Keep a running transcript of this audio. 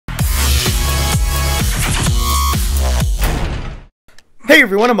Hey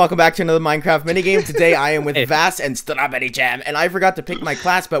everyone, and welcome back to another Minecraft minigame. Today I am with I.Y.F.F.E and Strawberry Jam, and I forgot to pick my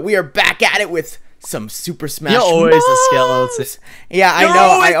class, but we are back at it with some Super Smash You're always Bros. a skeleton. Yeah, I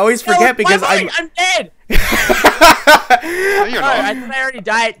know. I always forget because I'm dead. No, you're not. I thought I already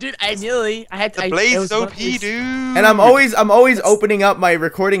died, dude. I had to. The Blaze is OP, dude. And I'm always opening up my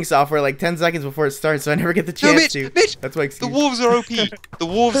recording software like 10 seconds before it starts, so I never get the chance to. Mitch, That's my excuse. the wolves are OP. The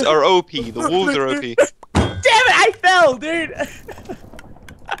wolves are OP. The wolves are OP. Damn it! I fell, dude.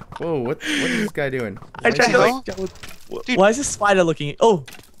 Whoa, what is this guy doing? I tried to like. Dude. Why is this spider looking? Oh,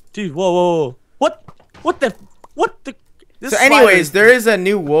 dude. Whoa. What the? So anyways, there is a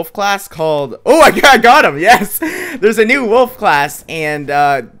new wolf class called... Oh, I got him, yes! There's a new wolf class, and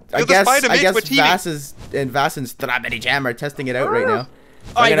I guess I.Y.F.F.E and Strawberry Jam are testing it out right now.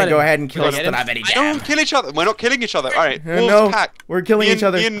 I'm gonna go ahead and kill Strawberry Jam. Don't kill each other. We're not killing each other. Alright, wolves No, pack. we're killing each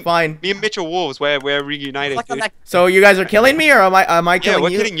other. Fine. Me and Mitch are wolves. We're reunited, dude. So you guys are killing me, or am I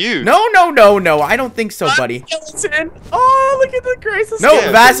killing you? Yeah, we're killing you. No, I don't think so, buddy. Oh, look at the Graser. No,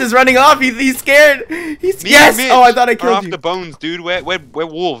 I.Y.F.F.E is running off. He's scared. Yes. Oh, I thought I killed you. After bones, dude. We're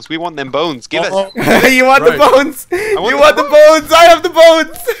wolves. We want them bones. Give us. You want the bones? You want the bones? I have the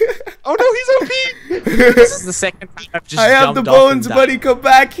bones. Oh no, he's OP. This is the second time I've just I have the bones, buddy. Come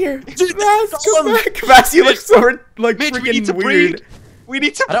back here. Dude, Vass, come back. Vass, you look so like freaking weird. We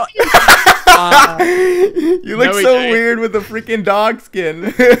need to breed. You look so weird with the freaking dog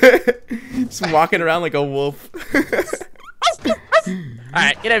skin. Just walking around like a wolf.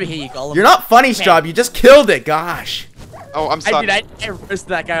 Alright, get over here, you golem. You're not funny, Straub. You just killed it. Gosh. Oh, I'm sorry. I roasted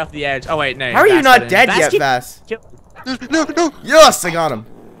that guy off the edge. Oh wait, no. How are you not dead yet, Vass? No. Yes, I got him.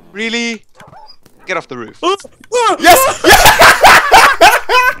 Really? Get off the roof. Yes!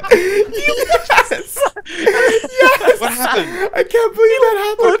 Yes! What happened? I can't believe that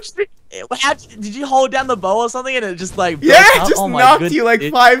happened. Did you hold down the bow or something and it just like Yeah, it up? just knocked you like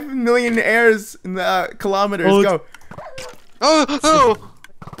 5 million airs in the kilometers. Go. Oh!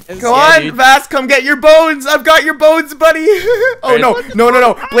 Go on, Vass, come get your bones. I've got your bones, buddy. Oh no.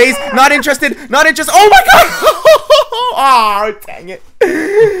 Blaze, not interested. Oh my god. Oh, dang it.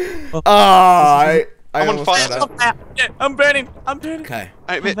 I on fire. I'm burning. Alright, Okay.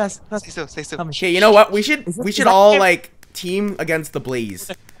 stay still. Okay, you know what? We should all like team against the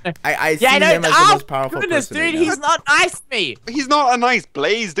Blaze. I see him as the most powerful person. Dude, he's not nice to me. He's not a nice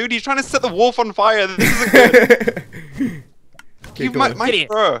Blaze, dude. He's trying to set the wolf on fire. This isn't good. Dude,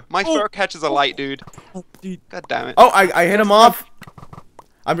 my fur catches a light, dude. God damn it. Oh, I hit him off.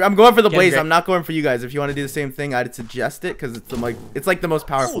 I'm going for the Blaze. I'm not going for you guys. If you want to do the same thing, I'd suggest it because it's like the most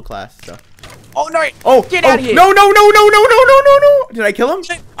powerful class. So. Oh no! Oh, get out of here! No! Did I kill him?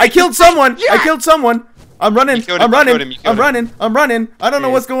 I killed someone. I killed someone. I'm running. I'm running. I don't know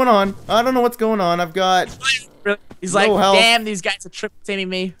what's going on. I've got. He's like, damn, these guys are triple teaming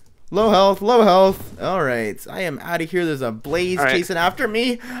me. Low health. All right, I am out of here. There's a Blaze chasing after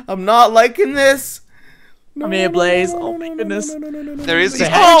me. I'm not liking this. Come here, Blaze. Oh my goodness. There is.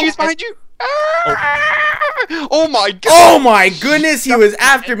 He's behind you. Oh my god. Oh my goodness. He was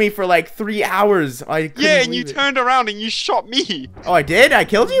after me for like 3 hours. Yeah, and you turned around and you shot me. Oh, I did? I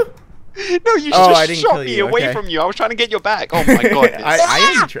killed you? No, you just shot me away from you. I was trying to get your back. Oh my god.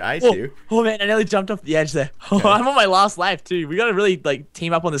 I didn't try to. Oh man, I nearly jumped off the edge there. Okay. I'm on my last life too. We gotta really like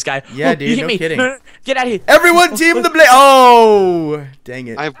team up on this guy. Yeah, dude, no kidding. Get out of here. Everyone team the Blaze. Oh, dang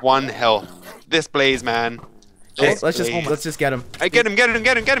it. I have 1 health. This Blaze, man. Okay, let's just get him. I get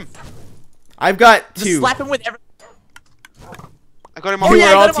him. I've got 2. Just slap him with every. I got him off. You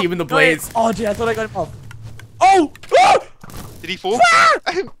were all teaming the Blaze. Oh, dude, I thought I got him off. Oh! Did he fall?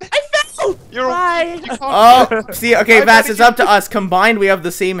 I fell! Oh, see, okay, Vass, it's up to us. Combined, we have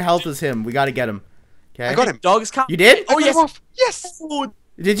the same health as him. We gotta get him. Okay. I got him. Dogs come. You did? Oh, yes. Yes.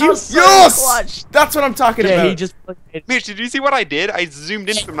 Did you? So yes! clutch. That's what I'm talking about. He just. Mitch, did you see what I did? I zoomed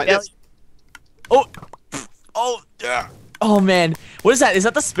in from like this. Oh man, what is that? Is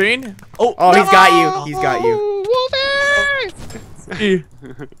that the spoon? Oh, he's got you. He's got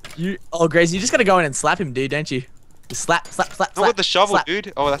you. Oh, Grace, you just gotta go in and slap him, dude, don't you? Just slap. Not with the shovel,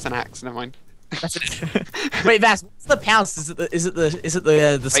 dude. Oh, that's an axe. Never mind. Wait, Vass, what's the pounce? Is it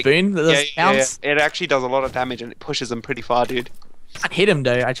the spoon that does pounce? Yeah. It actually does a lot of damage and it pushes them pretty far, dude. I hit him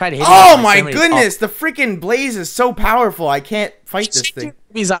though. I tried to hit him. Oh my goodness, the freaking Blaze is so powerful. I can't fight this thing.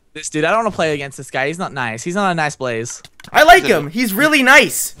 He's up this dude. I don't want to play against this guy. He's not nice. He's not a nice Blaze. I like him. He's really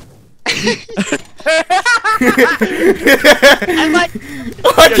nice. I'm like,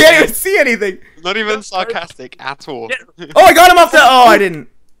 oh, I can't even see anything. Not even sarcastic at all. Oh, I got him off the. Oh, I didn't.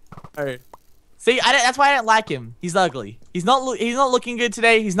 Alright. See, that's why I don't like him. He's ugly. He's not looking good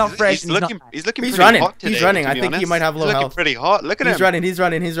today. He's not fresh. He's looking pretty running. hot today, he's running. I think honest. he might have low he's health. Looking pretty hot. Look at him. He's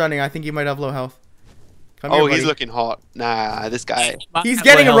running. I think he might have low health. Come Oh, here, he's looking hot. Nah, this guy. He's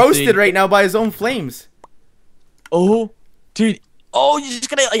getting roasted right now by his own flames. Oh, dude. Oh, you're just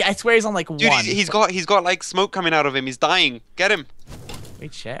gonna. Like, I swear he's on like dude, one. He's got like smoke coming out of him. He's dying. Get him.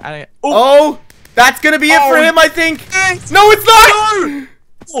 Wait, shit. Oh, that's gonna be it for him, I think. No, it's not. No!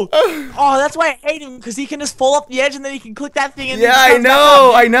 Oh, that's why I hate him, because he can just fall off the edge and then he can click that thing and yeah,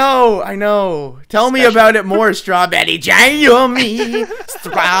 I know. Tell me about it more, Strawberry Jammy.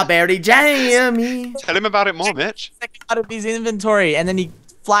 Strawberry Jammy. Tell him about it more, Mitch. Out of his inventory and then he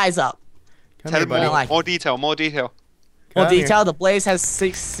flies up. Tell him more detail. More detail. The Blaze has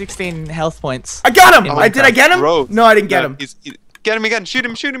 16 health points. I got him. Did I get him? No, I didn't get him. Get him again. Shoot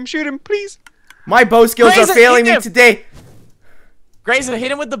him, please. My bow skills are failing me today. Graser,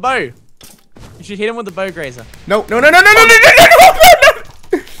 hit him with the bow. You should hit him with the bow, Graser. No. No.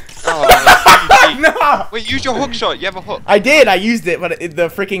 Wait, use your hook shot. You have a hook. I did. I used it, but the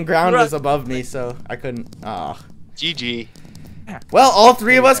freaking ground was above me, so I couldn't. GG. Well, all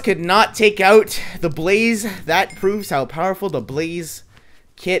three of us could not take out the Blaze. That proves how powerful the Blaze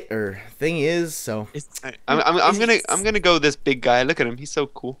kit or thing is. So I'm gonna go this big guy. Look at him. He's so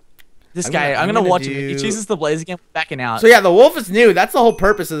cool. I'm gonna watch him. If he chooses the Blaze again, backing out. So yeah, the wolf is new. That's the whole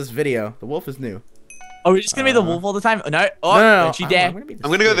purpose of this video. The wolf is new. Oh, we're just gonna be the wolf all the time? No. Oh, no. Don't you dare. I'm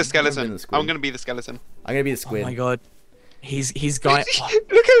gonna go the skeleton. I'm gonna be the skeleton. I'm gonna be the squid. Oh my god. He's going.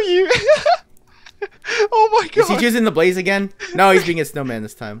 Look at you. Oh my god. Is he choosing the Blaze again? No, he's being a snowman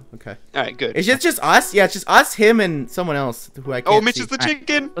this time. Okay. Alright, good. It's just us? Yeah, it's just us, him, and someone else who I can't Oh, Mitch is the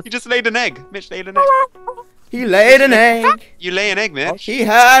chicken. He just laid an egg. Mitch laid an egg. He laid an egg. You lay an egg, Mitch. He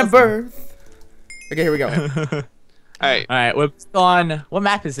had birth. Okay, here we go. Alright, we're on. What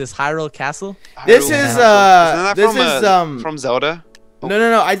map is this? Hyrule Castle? This is from Zelda.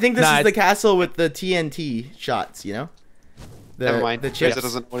 No. I think this is the castle with the TNT shots. You know. Never mind. The chips. Graser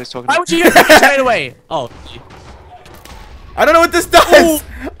doesn't know what he's talking Why about. would you get straight away? Oh. I don't know what this does.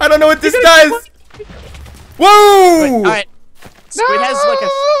 I don't know what this does. Whoa! Wait, alright. Squid has like a.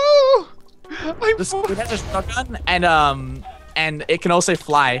 The squid has a shotgun and it can also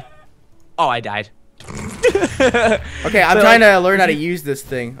fly. Oh, I died. Okay, I'm trying to learn how to use this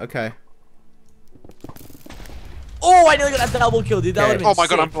thing. Okay. Oh, I nearly got that double kill, dude. That would've been Oh my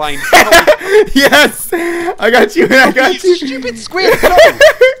god, I'm blind. Yes! I got you, I got you. Stupid squid!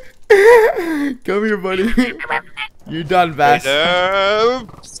 Come here, buddy. You're done, Vass.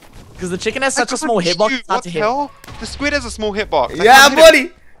 Because the chicken has such a small hitbox, it's hard to hit. The squid has a small hitbox. Yeah,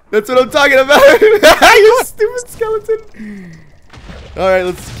 buddy! That's what I'm talking about. You stupid skeleton. Alright,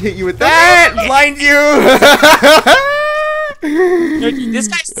 let's hit you with that. Blind you. Dude, this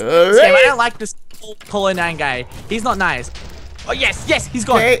guy's I don't like this Polo 9 guy. He's not nice. Oh yes, he's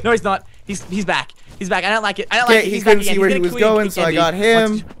gone. Okay. No, he's not. He's back. He's back. I don't like it. I don't like it. He couldn't see where he was going, so I got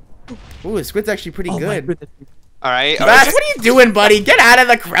him. Ooh, his squid's actually pretty good. Alright. Vass, what are you doing, buddy? Get out of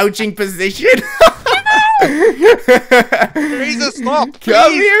the crouching position. Graser, stop.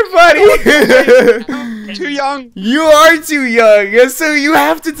 Come here, buddy. Too young. You are too young, so you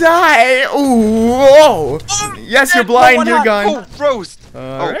have to die. Ooh. Yes, you're blind. You're gone. Oh, roast.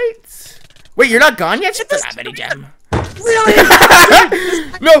 Alright. Wait, you're not gone yet? Strawberry jam. Really?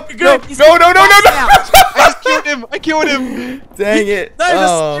 No. I killed him. Dang it. No, the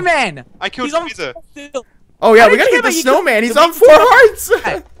snowman. I killed Graser. Oh yeah, we gotta get the snowman. He's on 4 hearts.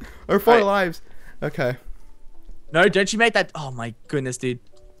 Or 4 lives. Okay. No, don't you make that. Oh my goodness, dude.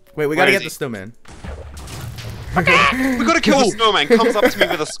 Wait, we gotta get the snowman. We gotta kill the snowman. Comes up to me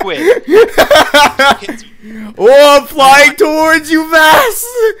with a squid. Oh, I'm flying towards you, Vass.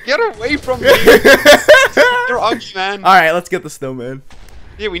 Get away from me. You're ugly, man. Alright, let's get the snowman.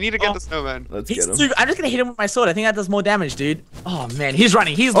 Yeah, we need to get the snowman. Let's get him. I'm just gonna hit him with my sword. I think that does more damage, dude. Oh man, he's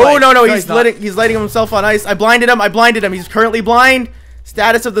running. He's no, he's lighting himself on ice. I blinded him. He's currently blind.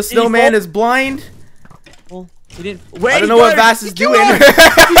 Status of the snowman is blind. Well, he didn't. I don't know what Vass is doing.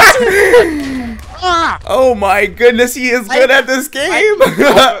 Oh my goodness, he is good at this game.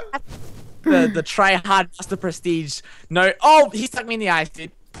 The try hard master prestige. No. Oh, he stuck me in the ice,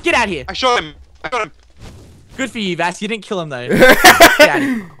 dude. Get out here. I shot him. Good for you, Vass. You didn't kill him though. Get out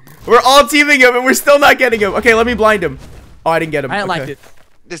here. We're all teaming him and we're still not getting him. Okay, let me blind him. Oh, I didn't get him. I don't like it.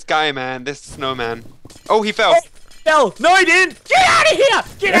 This guy, man. This snowman. Oh, he fell. No, he didn't. Get out of here.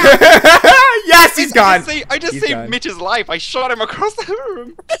 Get out. Yes, he's gone. I just saved Mitch's life. I shot him across the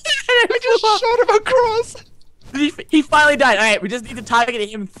room. I just shot him across. He finally died. All right, we just need to target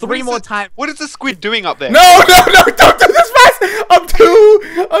him 3 more times. What is the squid doing up there? No, don't do this, Vass. I'm too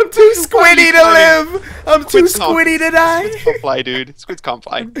I'm too squiddy to live. I'm too squiddy to die. Squids can't fly, dude. Squids can't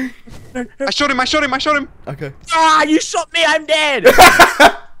fly. I shot him. Okay. Ah, you shot me. I'm dead.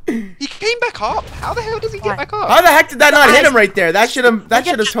 He came back up. How the hell does he get back up? How the heck did that not hit him right there? That should have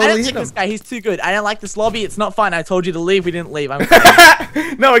totally hit him. This guy, he's too good. I don't like this lobby. It's not fun. I told you to leave. We didn't leave. I'm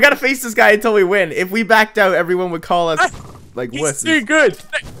No, we gotta face this guy until we win. If we backed out, everyone would call us like wusses. He's too good.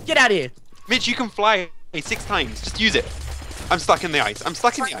 Get out of here. Mitch, you can fly 6 times. Just use it. I'm stuck in the ice.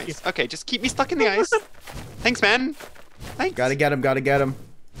 Okay, just keep me stuck in the ice. Thanks, man. Thanks. Gotta get him.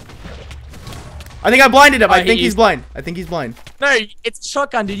 I think I blinded him. I think he's blind. No, it's a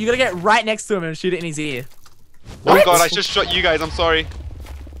shotgun, dude. You gotta get right next to him and shoot it in his ear. Oh god, I just shot you guys. I'm sorry.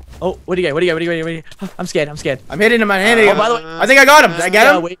 Oh, where'd he go? I'm scared. I'm hitting him. Oh, by the way, I think I got him. Did I get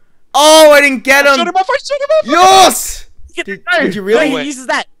him? Oh, I didn't get him. I shot him off. Yes! Did you really? No, he uses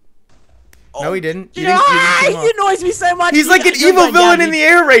that. No, he didn't. He annoys me so much. He's like an evil villain in the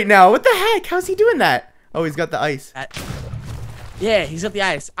air right now. What the heck? How's he doing that? Oh, he's got the ice. Yeah, he's got the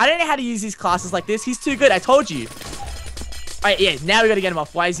ice. I don't know how to use these classes like this. He's too good. I told you. Alright, yeah, now we gotta get him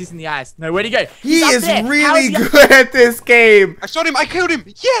off. Why is he using the ice? No, where'd he go? He is really good at this game. I shot him. I killed him.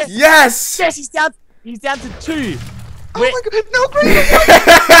 Yes. Yes. Yes, he's down to 2. Oh my god. No, Graser.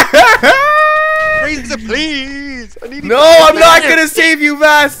 Graser, please. No, I'm not gonna save you,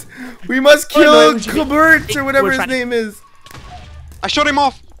 Vass. We must kill Kubert or whatever his name is. I shot him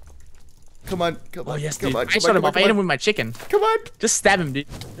off. Come on. Oh, yes, dude. I shot him off. I hit him with my chicken. Come on. Just stab him, dude.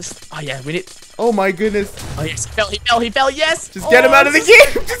 Oh, yeah, we need... Oh, my goodness. Oh, yes, he fell, yes. Just get him out of the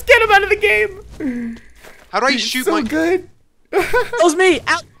game. Just get him out of the game. How do I shoot my... good. That was me.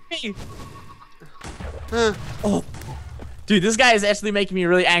 Out me. Oh. Dude, this guy is actually making me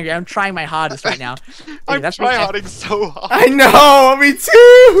really angry. I'm trying my hardest right now. I'm trying so hard. I know. Me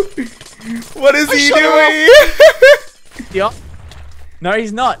too. What is he doing? Yeah. No,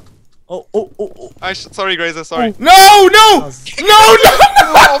 he's not. Oh. Sorry, Graser, sorry. No!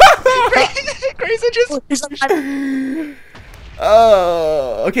 Graser just...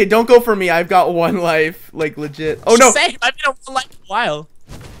 Okay, don't go for me. I've got 1 life, like legit. Oh no! Same. I've been on 1 life a while.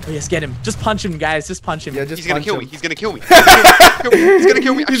 Oh yes, get him. Just punch him, guys. Just punch him. Yeah, just He's gonna kill me. He's gonna kill me.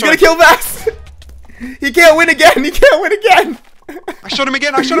 He's gonna kill Vax. He can't win again. I shot him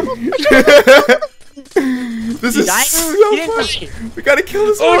again. This is so fun. We gotta kill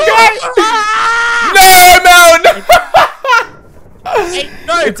this one guy. No! Hey,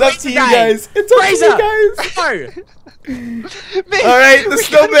 no, it's up to you guys. It's up to you guys. No. Alright, the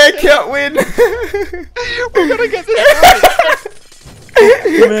snowman can't win. We're gonna get this right.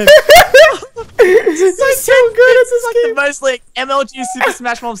 He's so good at this game. The most like MLG Super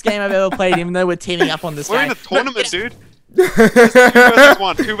Smash Bros. Game I've ever played, even though we're teaming up on this guy. We're in a tournament, dude.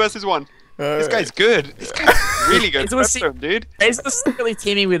 2 versus 1. This guy's good. This guy's really good. Dude. Graser's secretly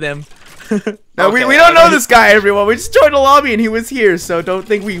teaming with him. No, we don't know this guy, everyone. We just joined a lobby and he was here, so don't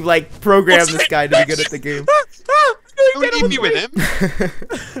think we like programmed this guy to be good at the game. Don't leave me with him.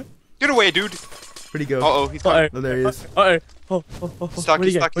 Get away, dude. Where'd he go? Uh-oh, he's gone. Oh, there he is.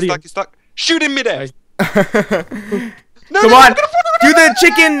 He's stuck. Shoot him midair. Come on, do the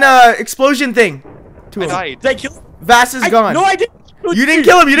chicken explosion thing. I died. Did I kill him? Vass is gone. No, I didn't. You didn't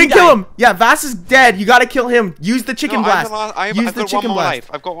kill him. Yeah, Vass is dead. You gotta kill him. Use the chicken blast. Use the chicken blast.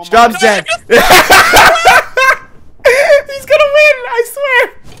 I've got 1 more Job's dead. He's gonna win, I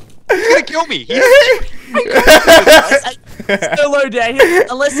swear. He's gonna kill me. So low down.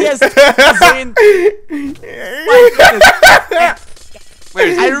 Unless he has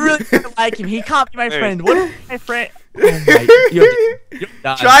I really don't like him. He can't be my friend. What is my friend? Oh my, you're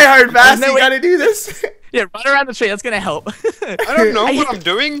done. Try hard, Vass. You gotta do this. Yeah, run around the tree. That's gonna help. I don't know what I'm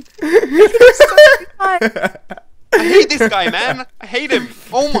doing. I hate this guy, man. I hate him.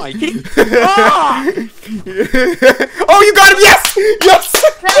 Oh my. Oh, you got him. Yes. Yes.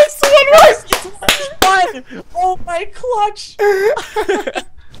 One. Oh my clutch.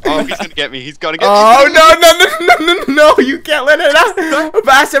 Oh, he's gonna get me. He's gonna get me. Oh no! You can't let it out.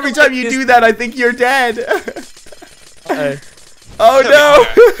 Vass, every time you do that, I think you're dead. Oh no!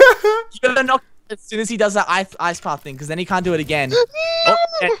 You gotta knock as soon as he does that ice path thing, because then he can't do it again.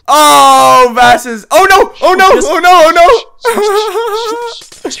 Oh, Vass is. Oh no!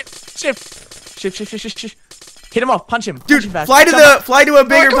 Shift. Hit him off. Punch him. Dude, punch him fly to a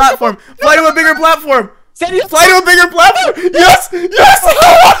bigger platform. Fly to a bigger platform. Fly to a bigger platform. Yes. I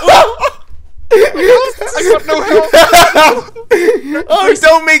got no help. Oh,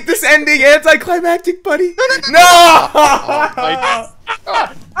 don't make this ending anticlimactic, buddy. No! Oh,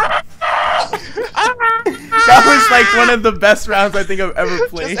 That was like like one of the best rounds I think I've ever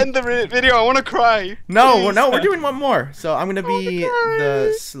played. Just end the video. I want to cry. No, no, we're doing one more. So I'm gonna be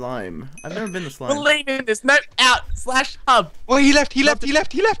the slime. I've never been the slime. Believe in this. No, out. /hub. Well, he left.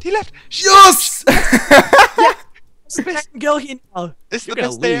 Yes! Best girl here now. This is the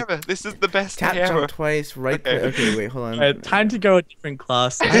best day ever. This is the best day Tap ever. jump twice, right click. Okay, wait, hold on. Alright, time to go a different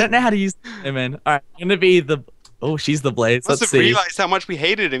class. I don't know how to use him, man. Alright, I'm gonna be the. Oh, she's the Blaze. Let's see. Realized how much we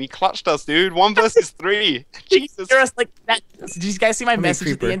hated him. He clutched us, dude. 1 versus 3. Jesus. Like that. Did you guys see my message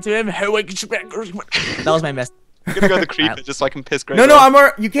at the end to him? That was my message. I'm gonna go the creeper just so I can piss Graser.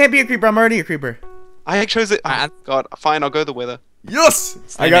 No, you can't be a creeper. I'm already a creeper. I chose it. Oh, God, fine. I'll go the wither. Yes,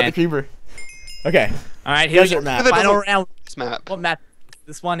 I got the creeper. Okay. All right, here's your map. Final round. This map. What map?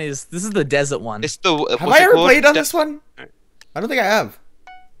 This is the desert one. It's the. Have I ever played on this one? I don't think I have.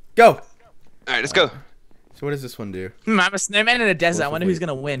 Go. All right, let's go. So what does this one do? I'm a snowman in a desert. I wonder who's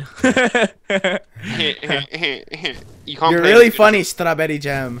gonna win. You're really funny, Strawberry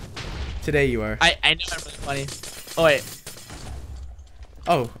Jam. Today you are. I know I'm really funny. Oh wait.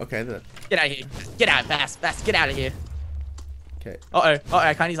 Oh, okay. Get out of here. Get out fast. Get out of here. Okay.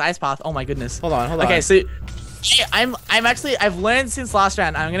 I can't use ice path. Oh my goodness. Hold on. Okay, so I've learned since last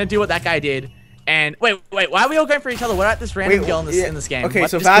round. I'm gonna do what that guy did. And wait, why are we all going for each other? We're at this random girl in this game. Okay,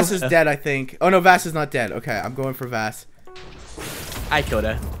 so Vass is dead, I think. Oh no, Vass is not dead. Okay, I'm going for Vass. I killed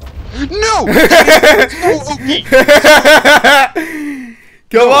her. No!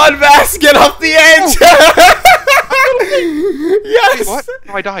 Come on, Vass, get off the edge! Yes! Wait, what?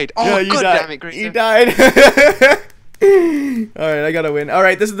 Oh, I died. Oh, no, you God died. damn it, Graser. You died. Alright, I gotta win.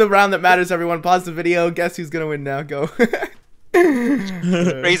 Alright, this is the round that matters, everyone. Pause the video. Guess who's gonna win now. Go.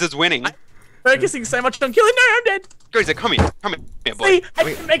 Graser's winning. Focusing so much on killing. No, I'm dead. Graser, come here, boy. See, I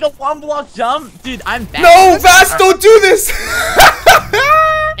can make a 1-block jump, dude. I'm bad. No, Vass, don't do this.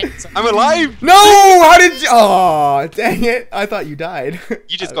 I'm alive. No, how did you? Oh, dang it! I thought you died.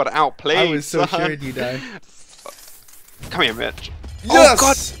 You just got outplayed. I was so sure you died. Come here, Mitch. Yes! Oh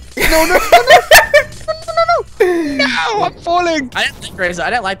God! No! No! I'm falling. I don't like Graser. I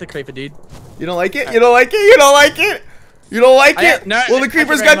don't like the creeper, dude. You don't like it? You don't like it? You don't like it? You don't like it? No. Well, the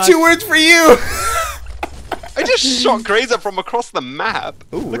creeper's got 2 words for you. I just shot Graser from across the map.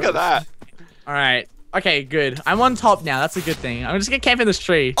 Ooh, look at that. All right. Okay, good. I'm on top now. That's a good thing. I'm just gonna camp in this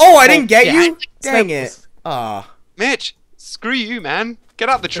tree. Oh, I didn't get you? Dang it. Ah. Mitch, screw you, man. Get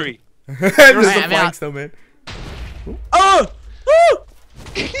out the tree. This is a flying snowman. Oh! Woo!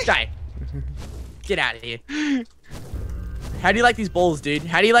 Die. Get out of here. How do you like these balls, dude?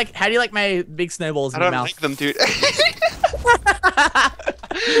 How do you like my big snowballs in your mouth? I don't like them, dude.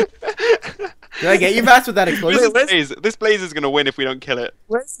 Did I get you, Vass, with that explosion? This Blaze is gonna win if we don't kill it.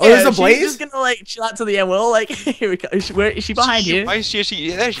 There's a Blaze? She's just gonna like chill out to the end. Well, like here we go. Where is she behind you? Why is she?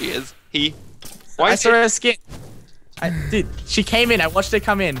 There she is. I saw her skin. Dude, she came in. I watched her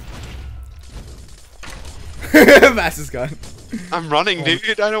come in. Vass is gone. I'm running,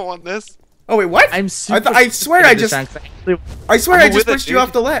 dude. I don't want this. Oh wait, what? I swear I just pushed you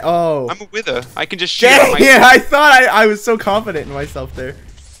off the ledge. Oh. I'm a wither. I can just shoot. Yeah, I thought I was so confident in myself there.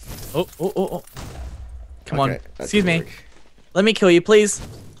 Oh. Come on. Excuse me. Let me kill you, please.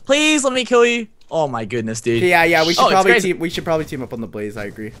 Please let me kill you. Oh my goodness, dude. Yeah. We should probably team up on the Blaze. I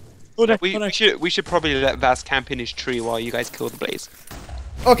agree. We should probably let Vass camp in his tree while you guys kill the Blaze.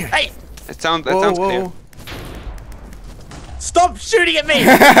 Okay. Hey. That sounds clear. Stop shooting at me!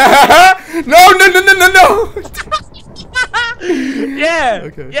 No! Yeah.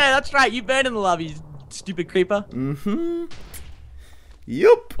 Okay. Yeah, that's right. You burned in the lava, you stupid creeper. Mm-hmm.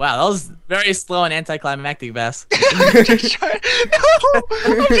 Yup. Wow, that was very slow and anticlimactic, Vass. I'm just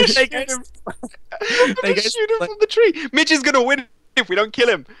shooting him from the tree. Mitch is gonna win if we don't kill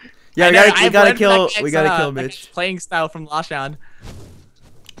him. Yeah, we gotta kill Mitch. Playing style from last round.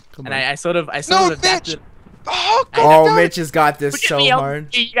 Come on. on. I sort of adapted. Oh, God, oh, Mitch has got this so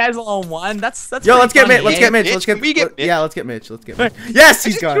hard. You guys all on one. That's Yo, let's get Mitch. Let's get Mitch. Yeah, let's get Mitch. Yes,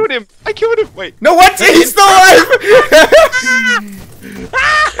 he's gone. I killed him. Wait. No, what? He's still alive.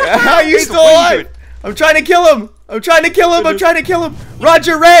 How are you still alive? I'm trying to kill him.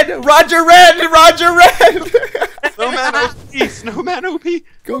 Roger Red. Snowman OP.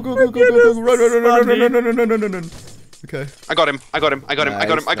 Go. Run. Okay. I got him.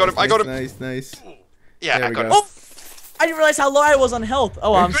 Nice. Yeah, I got him. Oh, I didn't realize how low I was on health.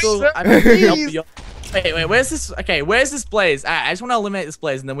 Oh, I'm Wait, where's this? Okay, where's this Blaze? I just want to eliminate this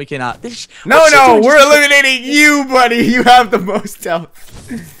Blaze, and then we can. No, we're eliminating you, buddy. You have the most health.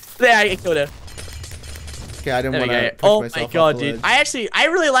 There, I killed her. Okay, I didn't want to. Oh my God, dude! I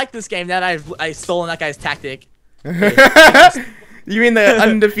really like this game. That I've stolen that guy's tactic. You mean the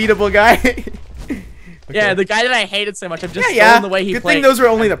undefeatable guy? Okay. Yeah, the guy that I hated so much. I'm just stolen the way he played. Good played. thing those were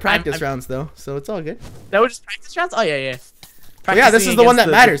only the practice rounds, though, so it's all good. That was just practice rounds? Oh, yeah. Oh, yeah, this is the one that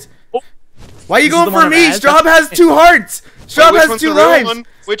matters. Why are you going for me? Straub has 2 hearts. Straub has 2 lives.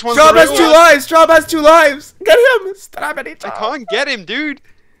 Which one's Straub has 2 lives. Straub has 2 lives. Get him. I can't get him, dude.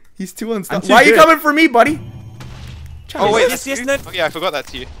 He's 2 unstoppable. Why are you coming for me, buddy? Oh, wait. Oh, yeah, I forgot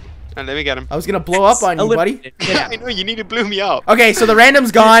that's you. Let me get him. I was going to blow up on you, buddy. I know, you need to blow me up. Okay, so the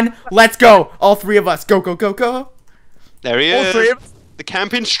random's gone. Let's go. All 3 of us. Go, go, go, go. There he is. All 3 of us. The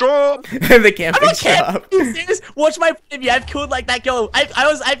camping Straub. The camping Straub. Serious? Watch my preview. I've killed like that girl.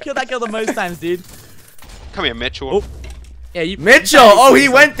 I've killed that girl the most times, dude. Come here, Mitchell. Oh. Yeah, you. Mitchell. Oh, he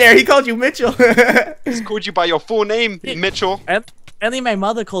went there. He called you Mitchell. He's called you by your full name, Mitchell. Only my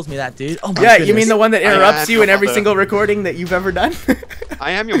mother calls me that, dude. Oh my goodness. You mean the one that interrupts you in every single recording that you've ever done?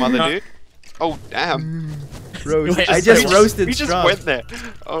 I am your mother, dude. Oh, damn. I just roasted We just went there.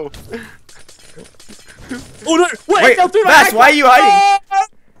 Oh. Oh no! Wait, Vass, why are you hiding?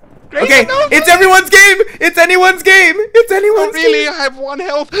 Okay, it's everyone's game! It's anyone's game! It's anyone's game! Really? I have 1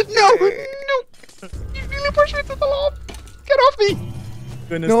 health. No! No! You really pushed me to the lob! Get off me!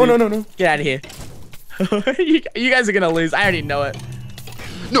 Goodness, no. Get out of here. you guys are gonna lose. I already know it.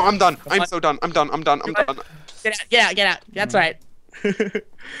 No, I'm done. I'm so done. I'm done. Get out. That's right.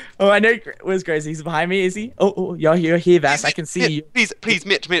 Oh, I know. Where's Graser? He's behind me, is he? Oh, you're here, Vass. I can see you. Please,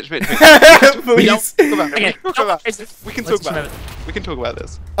 Mitch. Please. We can talk about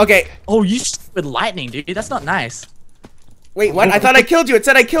this. Okay. Oh, you with lightning, dude. That's not nice. Wait, what? I thought I killed you. It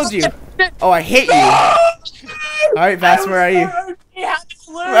said I killed you. Oh, I hate you. Alright, Vass, where are you?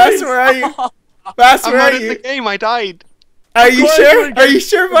 Vass, where are you? Vass, where are you? I'm not in the game. I died. Are you sure? Are you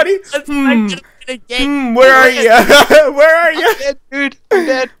sure, buddy? Where are you? Where are you? I'm dead, dude. I'm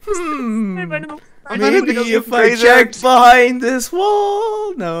dead. Maybe if I check behind this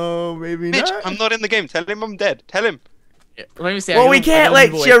wall. No, maybe Mitch, not. I'm not in the game. Tell him I'm dead. Tell him. Let me see. Well, we can't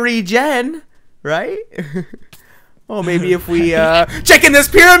let you regen, right? Oh, maybe if we check in this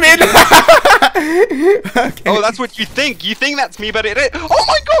pyramid. Okay. Oh, that's what you think. You think that's me, but it is. Oh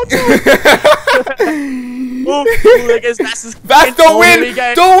my god! I guess Vass, don't win!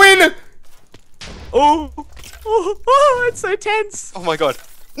 Don't win! Oh, it's so tense. Oh my god.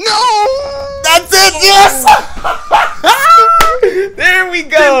 No! That's it, yes! There we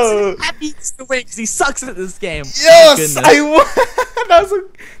go! Happy to win because he sucks at this game. Yes! I won! That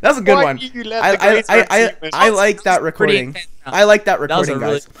was a good one. I like that recording. I like that recording,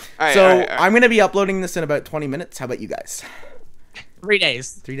 guys. So, I'm going to be uploading this in about 20 minutes. How about you guys? 3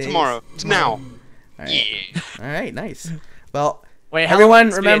 days. 3 days? Tomorrow. Now. Yeah. Alright, nice. Well,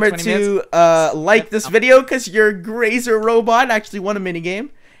 everyone remember to like this video because your Graser robot actually won a minigame.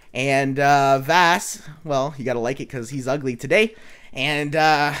 And Vass, well, you gotta like it because he's ugly today. And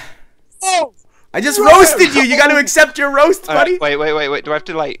I just roasted you. You gotta accept your roast, buddy. Wait. Do I have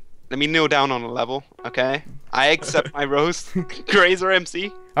to like let me kneel down on a level? Okay. I accept my roast. Graser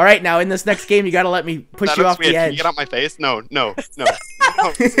MC. All right, now in this next game, you gotta let me push you off the edge. Can you get out my face? No.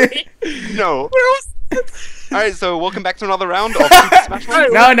 Alright, so welcome back to another round of Super Smash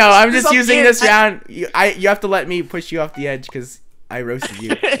Bros. No, I'm just using this round. You have to let me push you off the edge because I roasted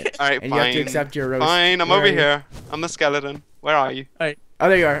you. Alright, and you have to accept your roast. Fine, I'm over here. I'm the skeleton. Where are you? Alright. Oh,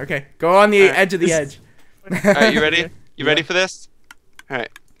 there you are. Okay, go on the edge of the edge. Alright, you ready? You ready for this? Alright.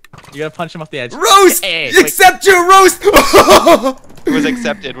 You gotta punch him off the edge. Roast! Accept your roast! It was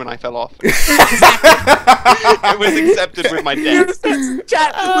accepted when I fell off. It was accepted with my death.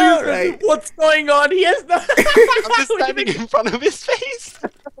 Chat, right. What's going on? He has no. I'm just standing in front of his face.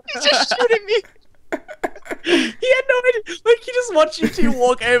 He's just shooting me. He had no idea. Like, he just watched you two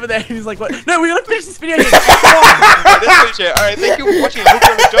walk over there and he's like, what? No, we gotta finish this video. Let's finish it. Alright, thank you for watching. I hope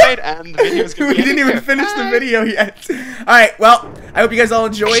you enjoyed, and the video is gonna be We didn't even finish the video yet. Alright, well, I hope you guys all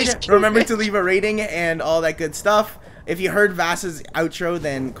enjoyed. Remember to leave a rating and all that good stuff. If you heard Vass's outro,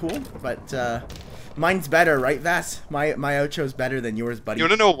 then cool. But mine's better, right, Vass? My outro's better than yours, buddy. You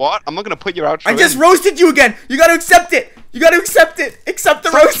wanna know what? I'm not gonna put your outro I just roasted you again. You gotta accept it. You gotta accept it. Accept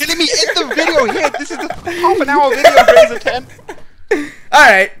the roast. Stop me in the video here. This is a half an hour video, Graser 10.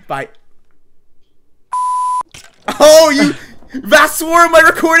 Alright, bye. Oh, you... Vass swore in my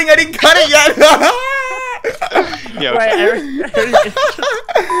recording I didn't cut it yet. Yeah. Right,